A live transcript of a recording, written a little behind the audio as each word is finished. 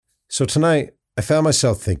So tonight, I found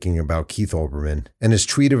myself thinking about Keith Olbermann and his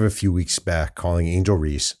tweet of a few weeks back calling Angel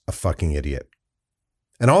Reese a fucking idiot.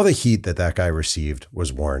 And all the heat that guy received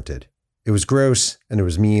was warranted. It was gross and it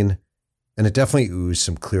was mean, and it definitely oozed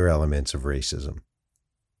some clear elements of racism.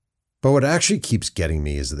 But what actually keeps getting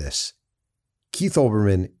me is this. Keith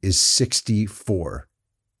Olbermann is 64.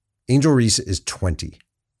 Angel Reese is 20.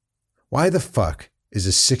 Why the fuck is a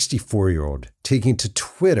 64-year-old taking to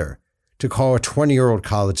Twitter to call a 20-year-old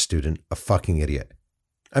college student a fucking idiot?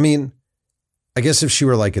 I mean, I guess if she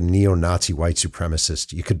were like a neo-Nazi white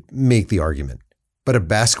supremacist, you could make the argument. But a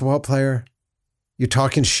basketball player? You're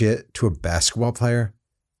talking shit to a basketball player?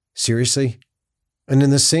 Seriously? And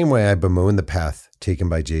in the same way I bemoan the path taken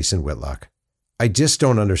by Jason Whitlock, I just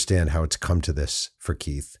don't understand how it's come to this for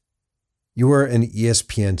Keith. You are an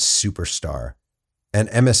ESPN superstar, an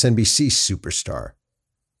MSNBC superstar,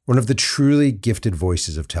 one of the truly gifted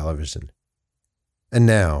voices of television. And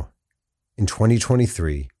now, in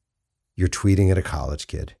 2023, you're tweeting at a college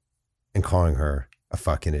kid and calling her a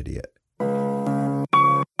fucking idiot.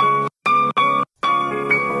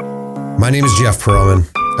 My name is Jeff Pearlman.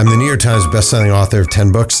 I'm the New York Times bestselling author of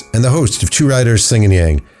 10 books and the host of Two Writers Sing and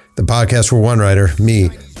Yang, the podcast where one writer, me,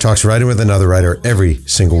 talks writing with another writer every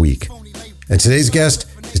single week. And today's guest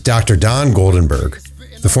is Dr. Don Goldenberg,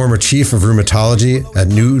 the former chief of rheumatology at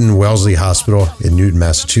Newton Wellesley Hospital in Newton,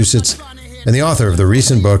 Massachusetts, and the author of the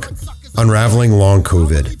recent book, Unravelling Long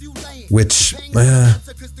COVID, which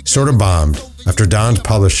sort of bombed after Don's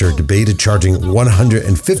publisher debated charging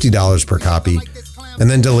 $150 per copy and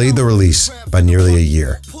then delayed the release by nearly a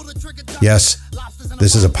year. Yes,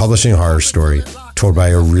 this is a publishing horror story told by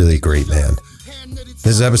a really great man. This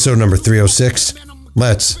is episode number 306.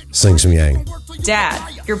 Let's sing some Yang.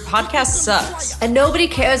 Dad, your podcast sucks. And nobody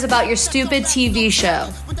cares about your stupid TV show.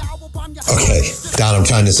 Okay, Don, I'm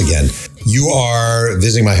trying this again. You are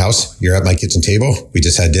visiting my house. You're at my kitchen table. We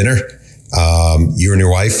just had dinner. You and your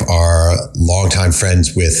wife are longtime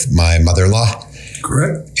friends with my mother-in-law.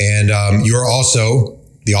 Correct. And you are also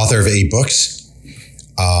the author of 8 books.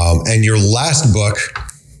 And your last book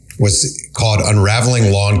was called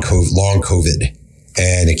Unravelling Long COVID.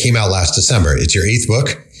 And it came out last December. It's your 8th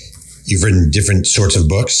book. You've written different sorts of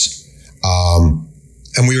books.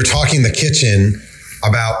 And we were talking in the kitchen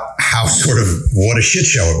about how sort of what a shit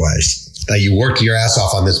show it was. That you worked your ass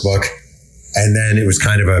off on this book. And then it was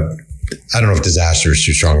kind of I don't know if disaster is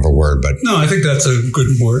too strong of a word, but. No, I think that's a good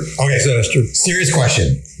word. Okay. Disaster. Serious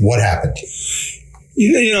question. What happened?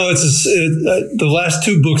 You know, the last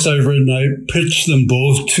 2 books I've written, I pitched them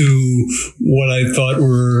both to what I thought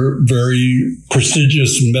were very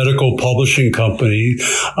prestigious medical publishing companies.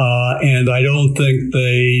 And I don't think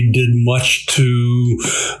they did much to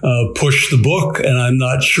push the book. And I'm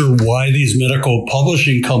not sure why these medical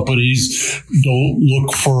publishing companies don't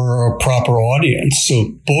look for a proper audience.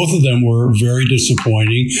 So both of them were very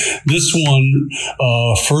disappointing. This one,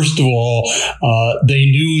 first of all, they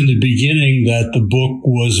knew in the beginning that the book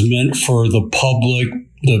was meant for the public,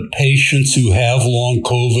 the patients who have long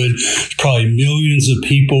COVID. There's probably millions of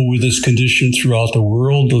people with this condition throughout the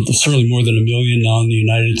world, certainly more than 1 million now in the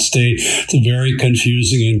United States. It's a very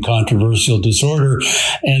confusing and controversial disorder.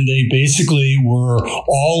 And they basically were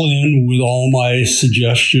all in with all my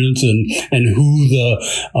suggestions and who the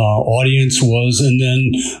audience was. And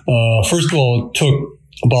then, first of all, it took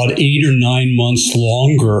about 8 or 9 months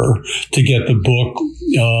longer to get the book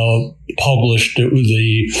published. It was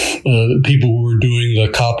the people who were doing the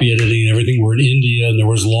copy editing and everything were in India, and there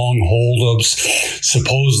was long holdups.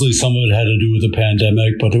 Supposedly some of it had to do with the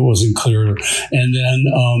pandemic, but it wasn't clear. And then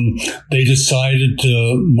they decided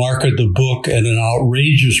to market the book at an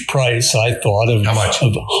outrageous price, I thought, of how much?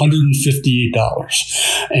 Of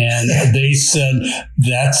 $158. And they said,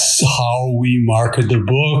 that's how we market the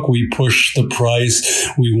book. We push the price.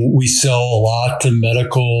 We sell a lot to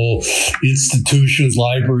medical institutions,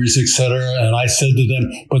 libraries, etc. And I said to them,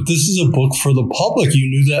 but this is a book for the public. You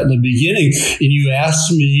knew that in the beginning. And you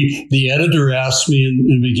asked me, the editor asked me in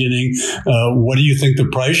the beginning, what do you think the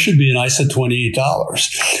price should be? And I said $28.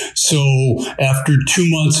 So after 2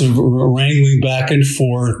 months of wrangling back and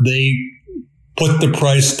forth, they put the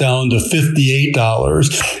price down to $58.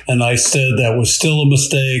 And I said that was still a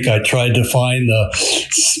mistake. I tried to find the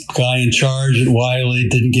guy in charge at Wiley,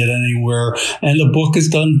 didn't get anywhere. And the book is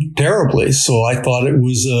done terribly. So I thought it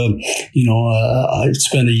was, I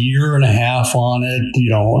spent 1.5 years on it,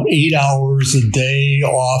 8 hours a day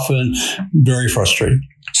often, very frustrating.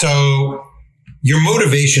 So your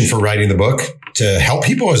motivation for writing the book, to help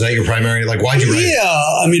people? Is that your primary, why'd you write it?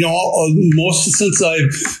 Yeah. I mean, since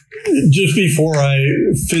I've just before I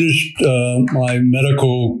finished my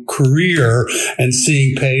medical career and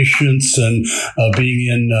seeing patients and being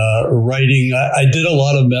in writing, I did a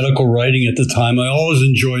lot of medical writing at the time. I always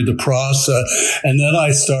enjoyed the process. And then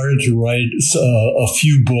I started to write a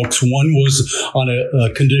few books. One was on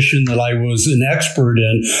a condition that I was an expert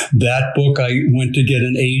in. That book, I went to get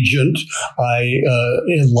an agent. I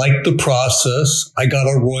liked the process. I got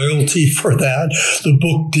a royalty for that. The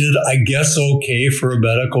book did, I guess, okay for a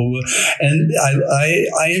medical, and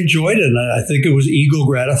I enjoyed it. And I think it was ego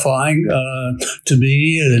gratifying to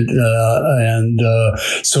me, and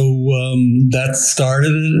so that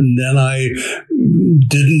started it. And then I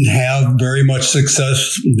didn't have very much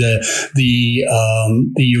success. The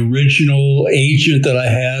original agent that I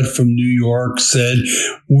had from New York said,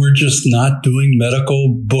 "We're just not doing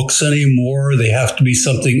medical books anymore. They have to be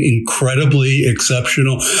something incredibly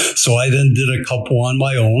exceptional." So I then did a couple on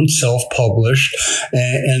my own, self-published.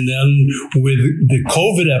 And then with the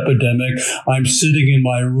COVID epidemic, I'm sitting in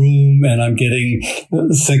my room and I'm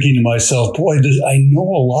thinking to myself, boy, I know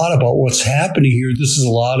a lot about what's happening here. This is a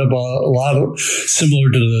lot of similar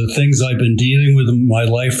to the things I've been dealing with in my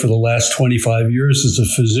life for the last 25 years as a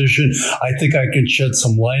physician. I think I can shed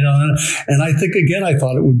some light on it. And I think, again, I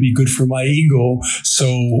thought it would be good for my ego. So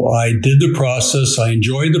I did the process. I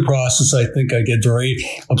enjoyed the process. I think I get very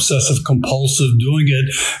obsessive compulsive doing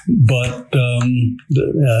it. But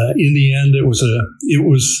in the end, it was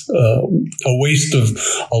a waste of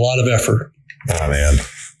a lot of effort. Oh, man.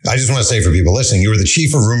 I just want to say for people listening, you were the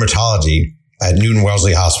chief of rheumatology at Newton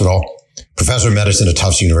Wellesley Hospital, professor of medicine at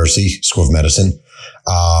Tufts University School of Medicine.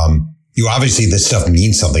 You obviously, this stuff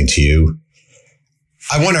means something to you.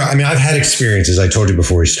 I wonder, I've had experiences, I told you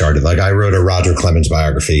before we started, like I wrote a Roger Clemens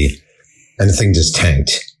biography and the thing just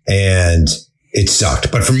tanked and it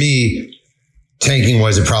sucked. But for me, tanking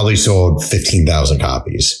was it probably sold 15,000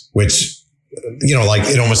 copies, which, like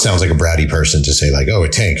it almost sounds like a bratty person to say like, oh,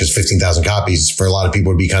 it tanked because 15,000 copies for a lot of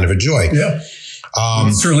people would be kind of a joy. Yeah.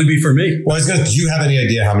 It'd certainly be for me. Well, do you have any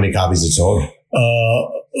idea how many copies it sold?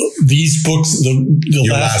 These books,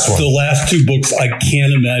 the last two books, I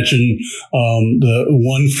can't imagine. The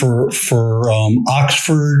one for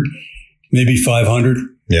Oxford, maybe 500.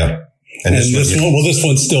 Yeah. And this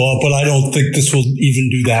one's still up, but I don't think this will even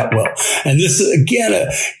do that well. And this, again,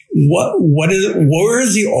 where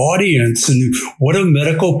is the audience and what are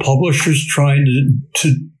medical publishers trying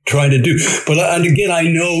to do? But again, I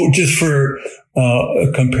know just for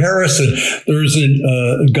a comparison, there's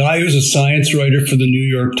a guy who's a science writer for the New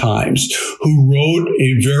York Times who wrote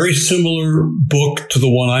a very similar book to the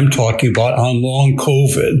one I'm talking about on long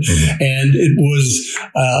COVID. Mm-hmm. And it was,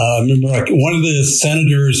 I remember one of the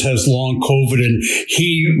senators has long COVID and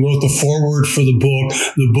he wrote the foreword for the book.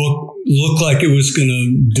 The book looked like it was going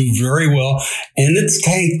to do very well, and it's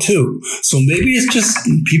tanked too. So maybe it's just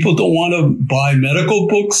people don't want to buy medical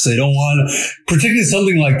books. They don't want to, particularly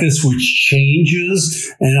something like this, which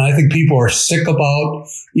changes. And I think people are sick about,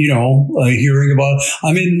 hearing about.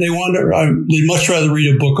 They'd much rather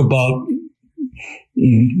read a book about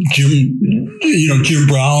Jim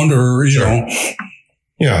Brown or Sure.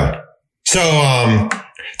 Yeah. So,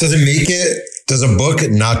 does a book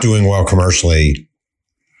not doing well commercially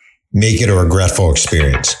make it a regretful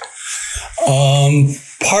experience?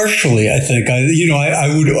 Partially, I think. I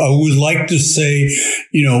would like to say,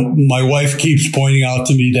 my wife keeps pointing out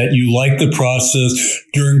to me that you like the process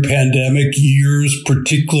during pandemic years,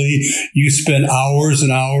 particularly. You spend hours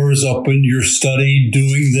and hours up in your study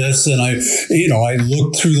doing this, and I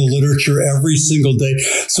look through the literature every single day.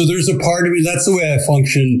 So there's a part of me, that's the way I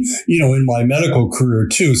function, in my medical career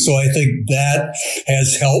too. So I think that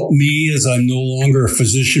has helped me as I'm no longer a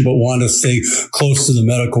physician, but want to stay close to the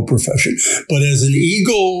medical profession. But as an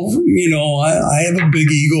ego, I have a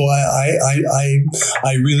big ego.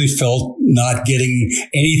 I really felt not getting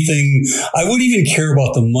anything. I wouldn't even care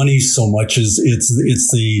about the money so much as it's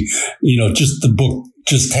the, just the book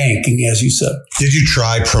just tanking, as you said. Did you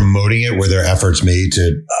try promoting it? Were there efforts made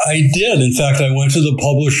to? I did. In fact, I went to the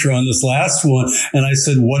publisher on this last one and I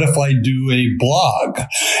said, what if I do a blog?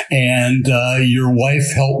 And your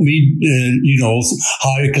wife helped me,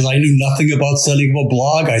 because I knew nothing about setting up a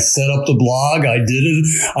blog. I set up the blog. I did it.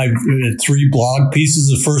 I had 3 blog pieces.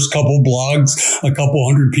 The first couple blogs, a couple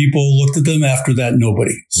hundred people looked at them. After that,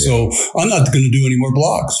 nobody. Yeah. So I'm not going to do any more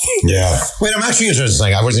blogs. Yeah. Wait, I'm actually interested in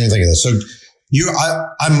something. I wasn't even thinking of this. So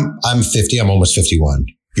I'm 50. I'm almost 51.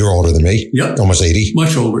 You're older than me. Yep. Almost 80.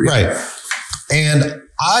 Much older. Yeah. Right. And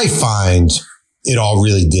I find it all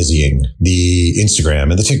really dizzying, the Instagram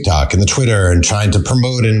and the TikTok and the Twitter and trying to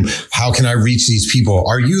promote and how can I reach these people?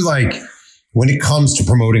 Are you like, when it comes to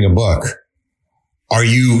promoting a book, Are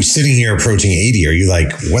you sitting here approaching 80? Are you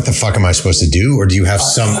like, what the fuck am I supposed to do? Or do you have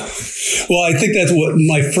some... Well, I think that's what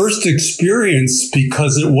my first experience,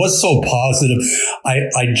 because it was so positive.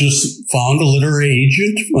 I just found a literary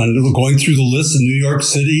agent and going through the list in New York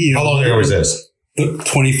City. How long ago was this?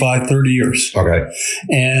 25, 30 years. Okay.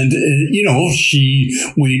 And,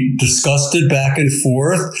 we discussed it back and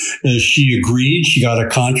forth. She agreed. She got a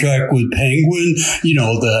contract with Penguin.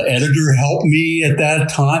 The editor helped me at that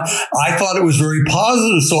time. I thought it was very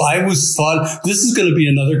positive. So I thought this is going to be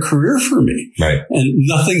another career for me. Right. And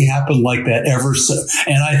nothing happened like that ever since.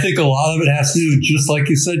 And I think a lot of it has to do, just like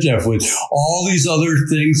you said, Jeff, with all these other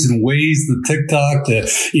things and ways, the TikTok, the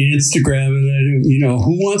Instagram, and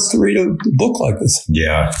who wants to read a book like this?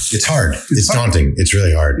 Yeah, it's hard. It's daunting. It's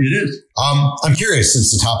really hard. It is. I'm curious,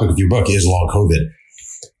 since the topic of your book is long COVID,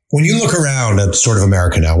 when you look around at sort of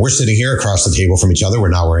America now, we're sitting here across the table from each other. We're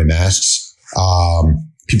not wearing masks.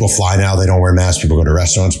 People fly now. They don't wear masks. People go to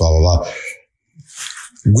restaurants, blah, blah, blah.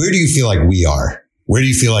 Where do you feel like we are? Where do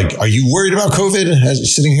you feel like, are you worried about COVID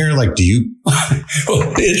sitting here? Like, do you?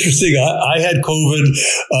 Interesting. I had COVID.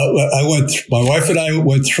 My wife and I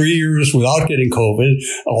went 3 years without getting COVID.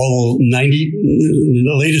 Although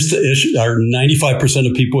 95%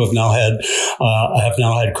 of people have now had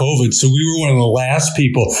COVID. So we were one of the last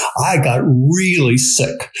people. I got really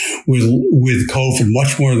sick with COVID,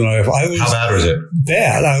 much more than I was. How bad was it?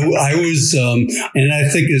 Bad. I was, and I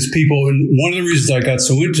think as people, and one of the reasons I got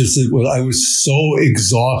so interested was I was so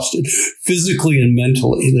exhausted physically and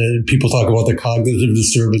mentally. That people talk about the cognitive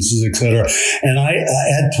disturbances, et cetera. And I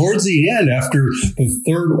had towards the end, after the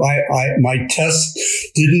third, my test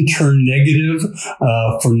didn't turn negative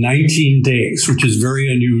for 19 days, which is very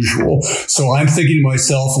unusual. So I'm thinking to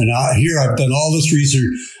myself, and here I've done all this research.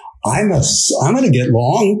 I'm going to get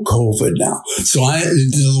long COVID now. So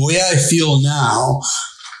the way I feel now,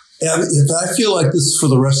 if I feel like this for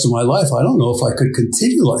the rest of my life, I don't know if I could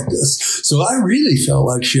continue like this. So I really felt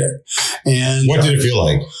like shit. And what did it feel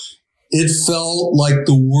like? It felt like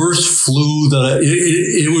the worst flu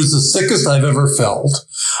it was the sickest I've ever felt.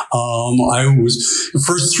 The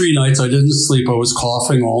first 3 nights I didn't sleep. I was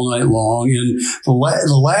coughing all night long. And the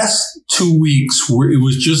last 2 weeks it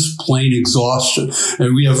was just plain exhaustion.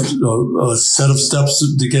 And we have a set of steps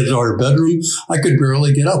to get to our bedroom. I could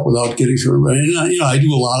barely get up without getting sure. And I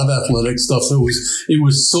do a lot of athletic stuff. So it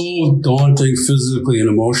was so daunting physically and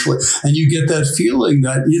emotionally. And you get that feeling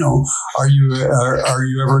that, are you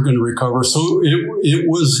ever going to recover? So it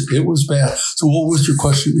was bad. So what was your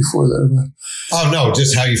question before that? Oh, no,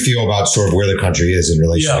 just how you feel about sort of where the country is in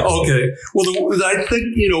relation. Yeah, okay. Well, I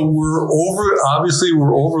think,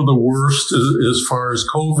 we're over the worst as far as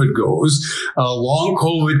COVID goes. Long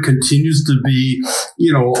COVID continues to be,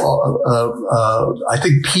 I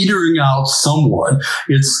think petering out somewhat.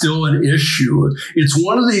 It's still an issue. It's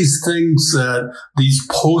one of these things that these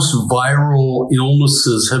post-viral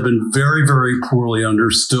illnesses have been very, very poorly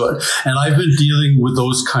understood. And I've been dealing with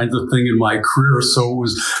those kinds of things in my career, so it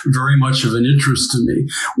was very much of an interest to me.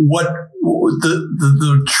 What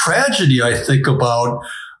the tragedy I think about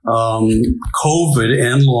COVID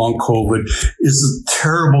and long COVID is the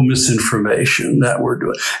terrible misinformation that we're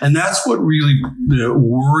doing. And that's what really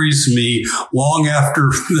worries me long after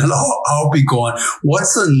that I'll be gone.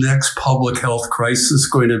 What's the next public health crisis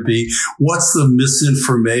going to be? What's the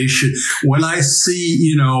misinformation? When I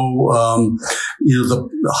see,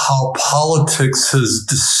 how politics has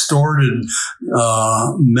distorted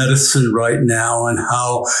medicine right now, and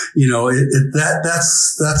how,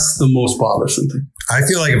 that's the most bothersome thing. I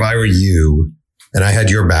feel like if I were you and I had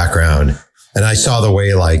your background and I saw the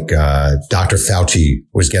way Dr. Fauci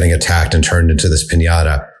was getting attacked and turned into this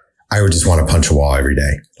piñata, I would just want to punch a wall every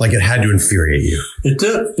day. Like, it had to infuriate you. It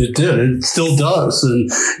did. It still does. And,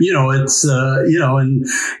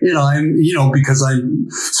 because I'm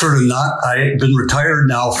sort of I've been retired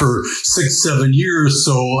now for 6-7 years.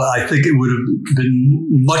 So I think it would have been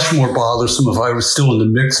much more bothersome if I was still in the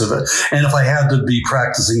mix of it. And if I had to be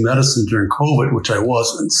practicing medicine during COVID, which I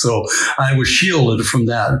wasn't. So I was shielded from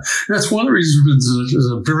that. And that's one of the reasons there's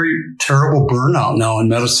a very terrible burnout now in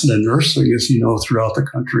medicine and nursing, as you know, throughout the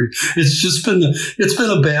country. It's been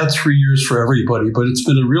a bad 3 years for everybody, but it's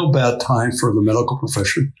been a real bad time for the medical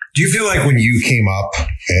profession. Do you feel like when you came up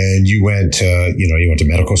and you went to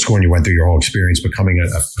medical school and you went through your whole experience becoming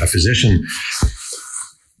a physician,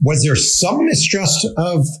 was there some mistrust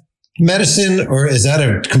of medicine, or is that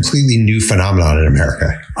a completely new phenomenon in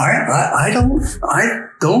America? I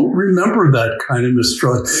don't remember that kind of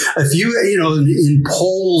mistrust. If you in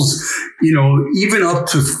polls, even up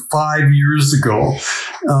to 5 years ago,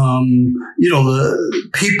 the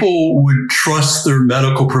people would trust their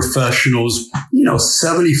medical professionals.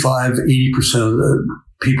 75, 80% of the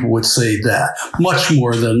people would say that, much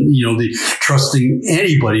more than, the trusting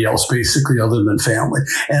anybody else, basically, other than family.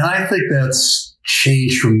 And I think that's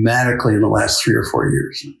changed dramatically in the last 3 or 4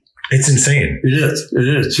 years. It's insane. It is.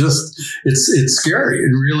 It's scary.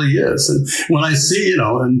 It really is. And when I see,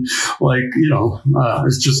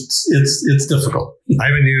 it's difficult. I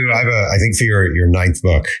think for your 9th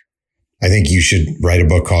book, I think you should write a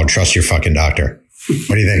book called Trust Your Fucking Doctor.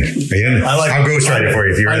 What do you think? Are you in? I'll ghostwrite it for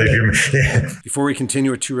you if you're ready. Before we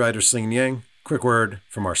continue with Two Writers Slinging Yang, quick word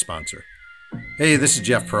from our sponsor. Hey, this is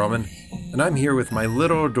Jeff Perlman, and I'm here with my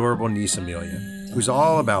little adorable niece Amelia, who's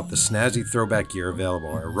all about the snazzy throwback gear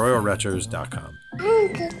available at royalretros.com.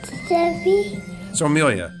 Uncle Jeffy. So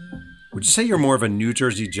Amelia, would you say you're more of a New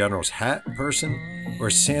Jersey General's hat person or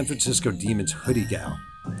a San Francisco Demons hoodie gal?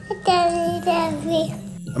 Daddy.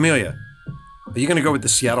 Amelia, are you going to go with the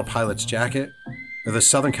Seattle Pilots jacket or the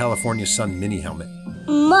Southern California Sun mini helmet?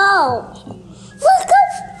 Mo. Look up.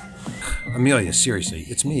 Amelia, seriously,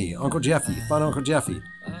 it's me, Uncle Jeffy, Fun Uncle Jeffy.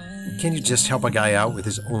 Can't you just help a guy out with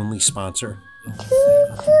his only sponsor?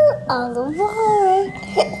 On the water.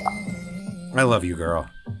 I love you, girl,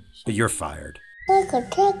 but you're fired. Wait,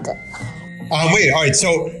 all right,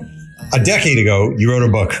 so a decade ago, you wrote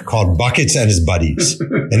a book called Buckets and His Buddies,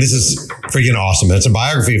 and this is freaking awesome. It's a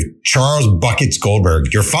biography of Charles Buckets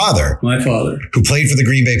Goldberg, your father. My father. Who played for the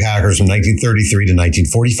Green Bay Packers from 1933 to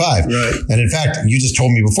 1945. Right. And in fact, you just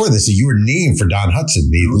told me before this that you were named for Don Hudson,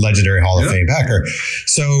 the legendary Hall of Fame Packer.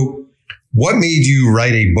 So what made you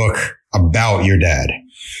write a book about your dad?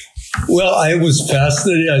 Well, I was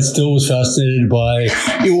fascinated. I still was fascinated by,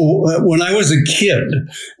 when I was a kid,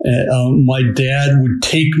 my dad would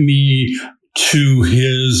take me to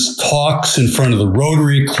his talks in front of the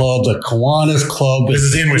Rotary Club, the Kiwanis Club. This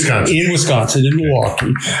is in Wisconsin. In Wisconsin, in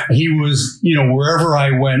Milwaukee. He was, wherever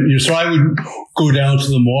I went. So I would go down to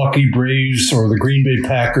the Milwaukee Braves or the Green Bay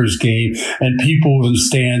Packers game, and people in the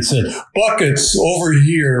stands said, "Buckets, over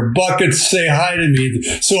here. Buckets, say hi to me."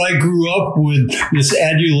 So I grew up with this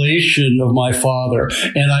adulation of my father,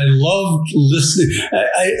 and I loved listening.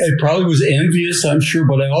 I probably was envious, I'm sure,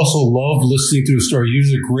 but I also loved listening to his story. He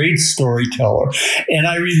was a great storyteller, and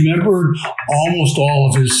I remembered almost all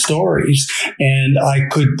of his stories, and I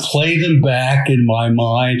could play them back in my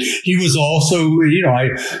mind. He was also, he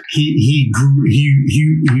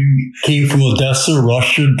came from Odessa,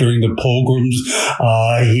 Russia during the pogroms.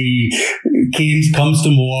 He comes to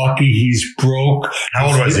Milwaukee. He's broke.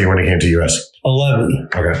 How old was he when he came to U.S.? 11.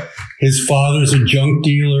 Okay. His father's a junk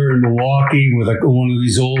dealer in Milwaukee with one of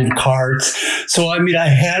these old carts. So, I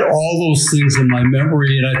had all those things in my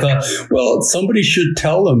memory, and I thought, well, somebody should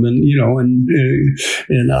tell them. And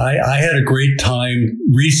I had a great time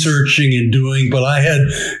researching and doing, but I had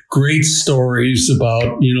great stories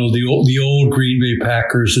about, the old Green Bay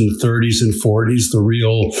Packers in the 30s and 40s, the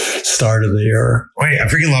real start of the era. Wait, I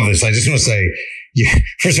freaking love this. I just want to say,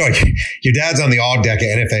 first of all, your dad's on the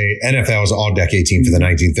all-decade NFL's all-decade team for the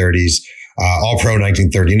 1930s, All-Pro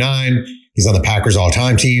 1939. He's on the Packers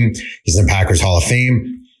all-time team. He's in the Packers Hall of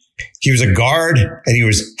Fame. He was a guard, and he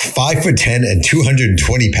was 5'10" and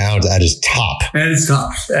 220 pounds at his top. At his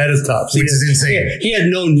top. Which is insane. He had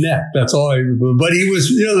no neck. That's all I remember. But he was,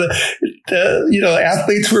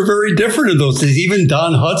 athletes were very different in those days. Even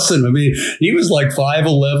Don Hudson, he was like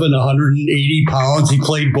 5'11", 180 pounds. He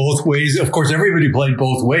played both ways. Of course, everybody played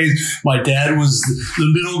both ways. My dad was the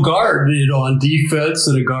middle guard, on defense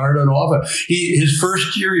and a guard on offense. His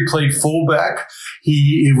first year, he played fullback.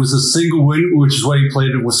 It was a single win, which is why he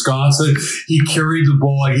played at Wisconsin. He carried the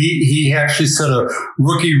ball. He actually set a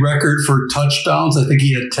rookie record for touchdowns. I think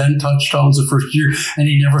he had 10 touchdowns the first year, and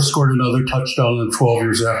he never scored another touchdown in 12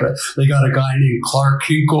 years after that. They got a guy named Clark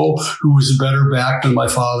Hinkle, who was a better back than my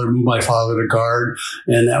father, moved my father to guard,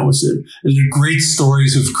 and that was it. And the great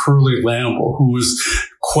stories of Curly Lambeau, who was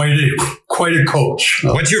quite a coach.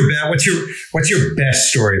 What's your best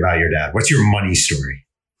story about your dad? What's your money story?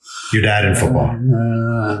 Your dad in football.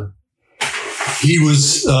 He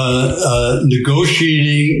was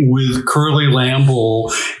negotiating with Curly Lambeau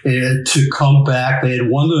to come back. They had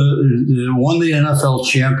won the NFL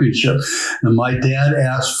championship, and my dad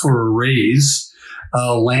asked for a raise.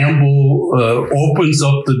 Lambeau opens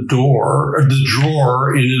up the drawer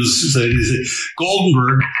in his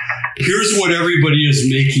Goldenberg. Here's what everybody is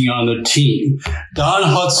making on the team. Don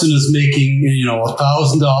Hudson is making,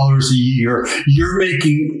 $1,000 a year. You're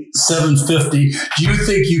making $750. Do you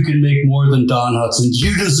think you can make more than Don Hudson? Do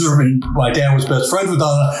you deserve it? And my dad was best friends with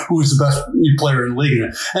Don, who was the best player in the league.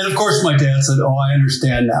 And of course, my dad said, "Oh, I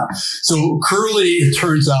understand now." So Curly, it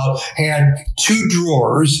turns out, had two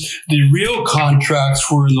drawers. The real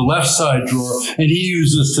contracts were in the left side drawer, and he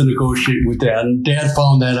used this to negotiate with Dad. And Dad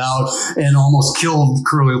found that out and almost killed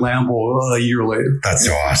Curly Lambeau a year later. That's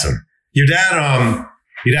so awesome. Your dad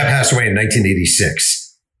passed away in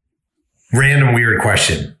 1986. Random weird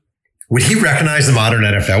question. Would he recognize the modern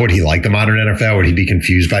NFL? Would he like the modern NFL? Would he be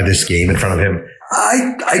confused by this game in front of him?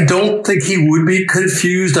 I don't think he would be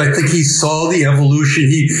confused. I think he saw the evolution.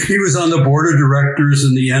 He was on the board of directors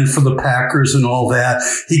in the end for the Packers and all that.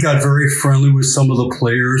 He got very friendly with some of the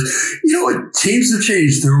players. Teams have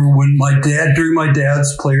changed. During my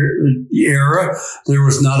dad's player era, there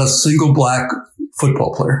was not a single black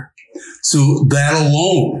football player. So that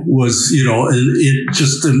alone was,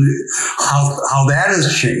 how that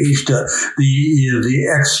has changed, the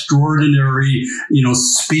extraordinary,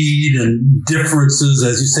 speed and differences,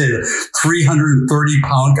 as you say, the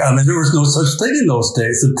 330-pound. I mean, there was no such thing in those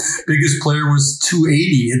days. The biggest player was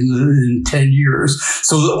 280 in 10 years.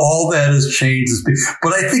 So all that has changed.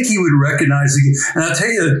 But I think he would recognize it. And I'll tell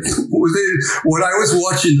you, when I was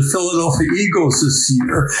watching the Philadelphia Eagles this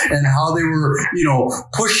year and how they were,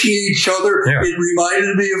 pushing each other, it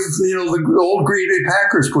reminded me of the old Green Bay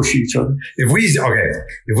Packers pushing each other. If we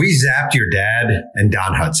zapped your dad and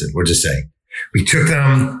Don Hudson, we'll just say we took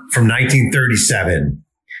them from 1937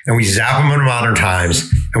 and we zap them in modern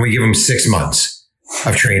times and we give them 6 months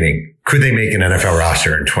of training, could they make an NFL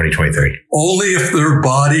roster in 2023? Only if their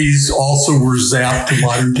bodies also were zapped to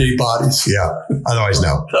modern day bodies. Yeah. Otherwise,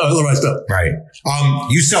 no. Right.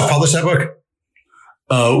 You self-published that book?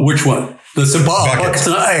 Which one? Buckets.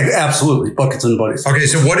 Absolutely. Buckets and Buddies. Okay.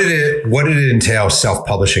 So what did it entail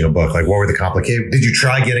self-publishing a book? Like, what were the complicated? Did you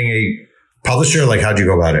try getting a publisher? Like, how'd you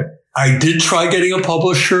go about it? I did try getting a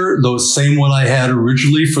publisher, the same one I had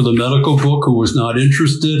originally for the medical book, who was not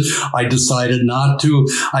interested. I decided not to.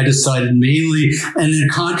 I decided mainly, and in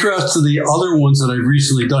contrast to the other ones that I've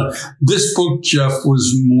recently done, this book, Jeff,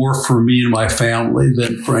 was more for me and my family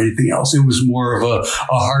than for anything else. It was more of a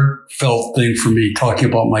heartfelt thing for me, talking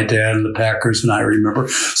about my dad and the Packers, and I remember.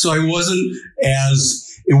 So it wasn't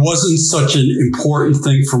such an important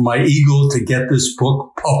thing for my ego to get this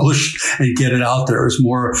book published and get it out there. It was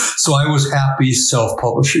more, so I was happy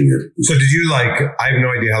self-publishing it. So did you I have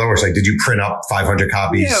no idea how that works. Like, did you print up 500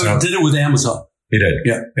 copies? Yeah, I did it with Amazon. You did?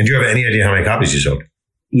 Yeah. And do you have any idea how many copies you sold?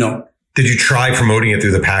 No. Did you try promoting it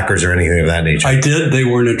through the Packers or anything of that nature? I did. They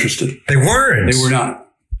weren't interested. They weren't? They were not.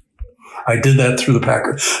 I did that through the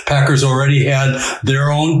Packers. Packers already had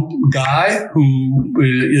their own guy who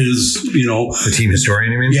is, the team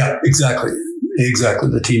historian, you mean? Yeah, exactly.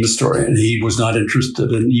 The team historian. He was not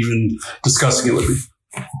interested in even discussing it with me.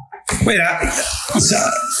 Wait, I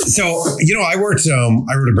wrote a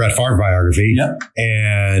Brett Favre biography. Yeah.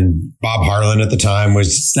 And Bob Harlan at the time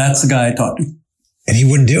That's the guy I talked to. And he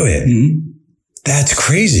wouldn't do it. Mm-hmm. That's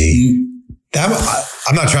crazy. Mm-hmm.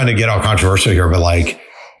 I'm not trying to get all controversial here, but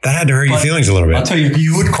that had to hurt your feelings a little bit. I'll tell you, if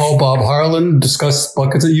you would call Bob Harlan, discuss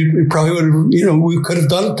buckets, you probably would have, we could have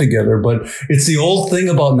done it together. But it's the old thing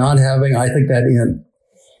about not having, I think, that in.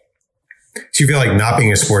 So you feel like not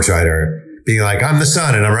being a sports writer, being like, I'm the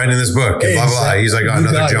son and I'm writing this book and blah, blah, blah. He's like, oh,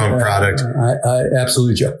 another junk product.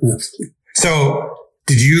 Absolutely, Jeff. Absolutely. So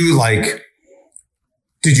did you write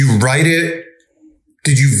it?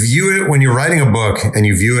 Did you view it when you're writing a book and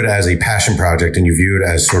you view it as a passion project and you view it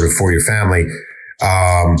as sort of for your family?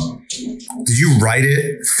 Did you write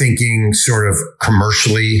it thinking sort of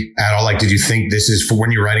commercially at all? Like, did you think this is for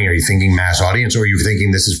when you're writing, are you thinking mass audience or are you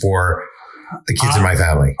thinking this is for the kids in my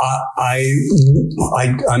family?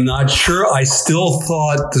 I'm not sure. I still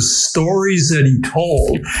thought the stories that he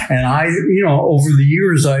told, and over the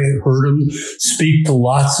years, I heard him speak to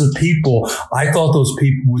lots of people. I thought those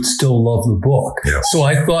people would still love the book. Yeah. So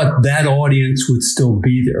I thought that audience would still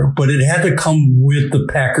be there, but it had to come with the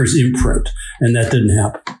Packers imprint, and that didn't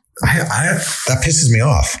happen. That pisses me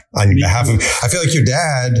off on behalf of, I feel like your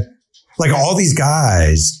dad, like all these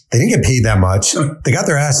guys, they didn't get paid that much. They got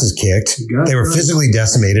their asses kicked. They were physically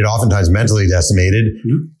decimated, oftentimes mentally decimated.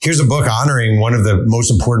 Mm-hmm. Here's a book honoring one of the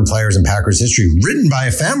most important players in Packers history, written by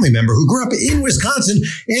a family member who grew up in Wisconsin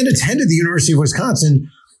and attended the University of Wisconsin,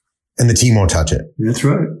 and the team won't touch it. That's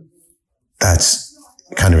right. That's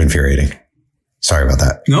kind of infuriating. Sorry about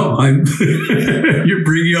that. No, you're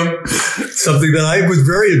bringing up something that I was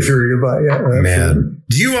very intrigued about. Yeah, man.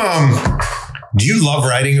 Do you love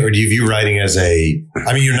writing, or do you view writing as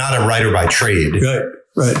you're not a writer by trade.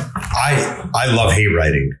 Right. I love hate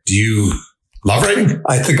writing. Do you love writing?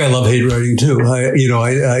 I think I love hate writing too. I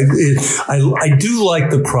do like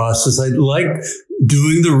the process. I like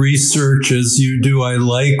doing the research as you do. I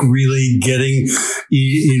like really getting,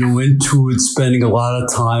 into it, spending a lot of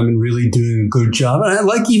time and really doing a good job. And I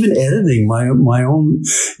like even editing my own,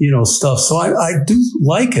 stuff. So I do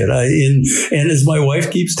like it. And as my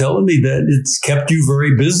wife keeps telling me, that it's kept you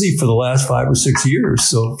very busy for the last 5 or 6 years.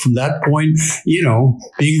 So from that point,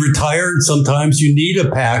 being retired, sometimes you need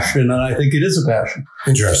a passion. And I think it is a passion.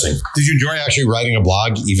 Interesting. Did you enjoy actually writing a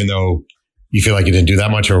blog, even though you feel like you didn't do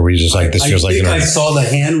that much, or were you just like, this feels like... I saw the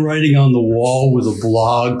handwriting on the wall with a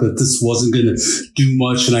blog that this wasn't going to do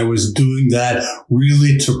much, and I was doing that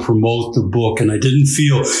really to promote the book. And when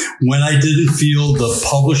I didn't feel the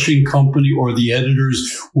publishing company or the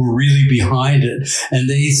editors were really behind it, and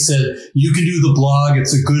they said, you can do the blog,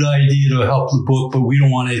 it's a good idea to help the book, but we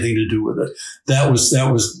don't want anything to do with it. That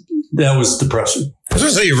was depressing. I was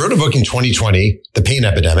going to say, you wrote a book in 2020, The Pain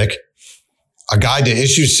Epidemic, a guide to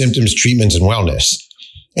issues, symptoms, treatments, and wellness.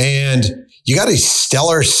 And you got a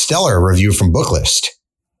stellar review from Booklist.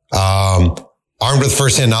 Armed with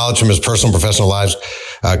firsthand knowledge from his personal and professional lives,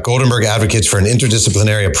 Goldenberg advocates for an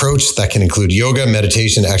interdisciplinary approach that can include yoga,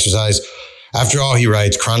 meditation, exercise. After all, he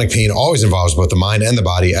writes, chronic pain always involves both the mind and the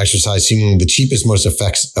body. Exercise, seemingly the cheapest, most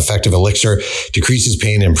effective elixir, decreases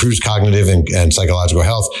pain and improves cognitive and psychological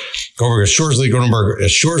health. Goldenberg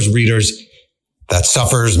assures readers that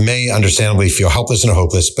sufferers may understandably feel helpless and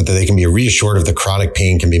hopeless, but that they can be reassured of the chronic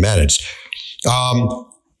pain can be managed.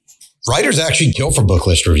 Writers actually kill for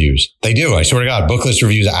Booklist reviews. They do. I swear to God, Booklist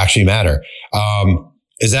reviews actually matter.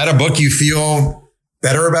 Is that a book you feel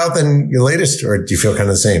better about than your latest, or do you feel kind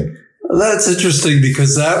of the same? That's interesting,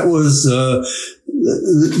 because that was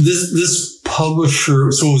this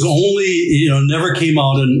publisher. So it was only, never came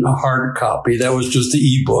out in a hard copy. That was just an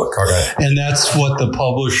ebook. Okay. And that's what the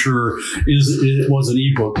publisher is. It was an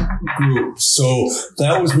ebook group. So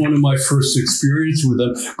that was one of my first experience with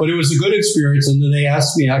them. But it was a good experience. And then they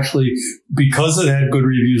asked me, actually, because it had good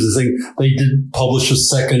reviews, I think they did publish a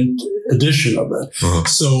second edition of it. Uh-huh.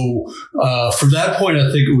 So from that point,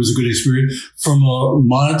 I think it was a good experience. From a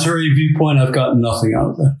monetary viewpoint, I've gotten nothing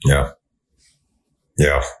out of it.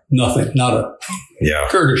 Yeah. Nothing. Nada. Yeah.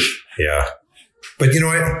 Kurdish. Yeah. But you know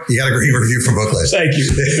what? You got a great review from Booklist. Thank you.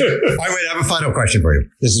 I have a final question for you.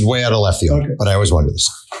 This is way out of left field, okay, but I always wonder this.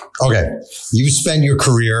 Okay. You spent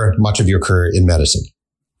much of your career in medicine.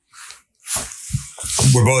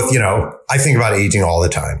 We're both, I think about aging all the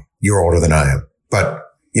time. You're older than I am, but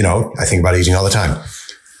I think about aging all the time.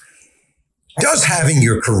 Does having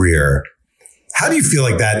your career, how do you feel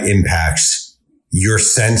like that impacts your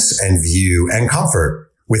sense and view and comfort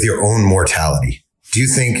with your own mortality? Do you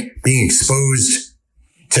think being exposed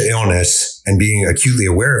to illness and being acutely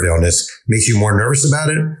aware of illness makes you more nervous about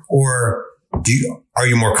it? Or are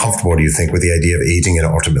you more comfortable, do you think, with the idea of aging and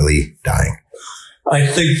ultimately dying? I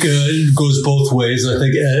think it goes both ways. I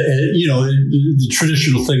think, the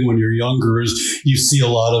traditional thing when you're younger is you see a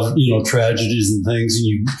lot of, tragedies and things, and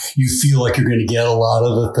you feel like you're going to get a lot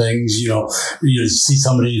of the things, you see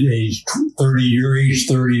somebody age 30, you're age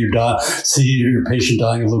 30, you die, see your patient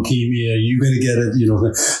dying of leukemia, you're going to get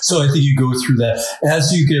it, So I think you go through that.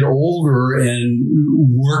 As you get older and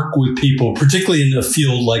work with people, particularly in a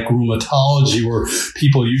field like rheumatology, where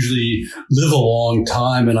people usually live a long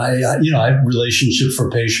time, and I have relationships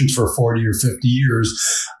for patients for 40 or 50 years.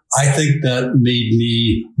 I think that made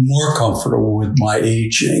me more comfortable with my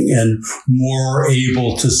aging and more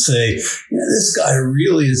able to say, this guy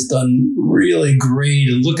really has done really great.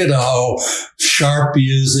 And look at how sharp he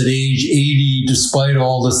is at age 80, despite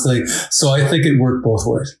all this thing. So I think it worked both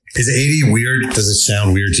ways. Is 80 weird? Does it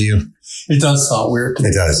sound weird to you? It does sound weird to me.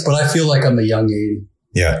 It does. But I feel like I'm a young 80.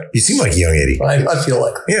 Yeah. You seem like a young 80. I feel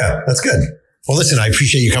like. Yeah, that's good. Well, listen, I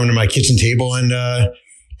appreciate you coming to my kitchen table and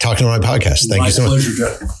talking on my podcast. Thank you so much. My pleasure,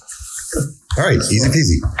 Jeff. All right. Easy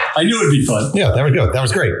peasy. I knew it'd be fun. Yeah, there we go. That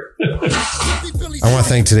was great. I want to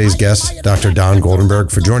thank today's guest, Dr. Don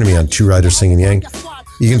Goldenberg, for joining me on Two Writers Sing and Yang.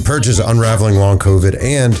 You can purchase Unravelling Long COVID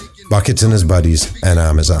and Buckets and His Buddies on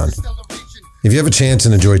Amazon. If you have a chance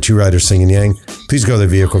and enjoy Two Writers Sing and Yang, please go to the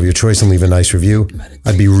vehicle of your choice and leave a nice review.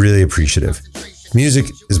 I'd be really appreciative. Music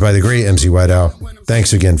is by the great MC Whiteout.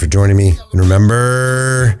 Thanks again for joining me. And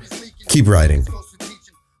remember, keep writing.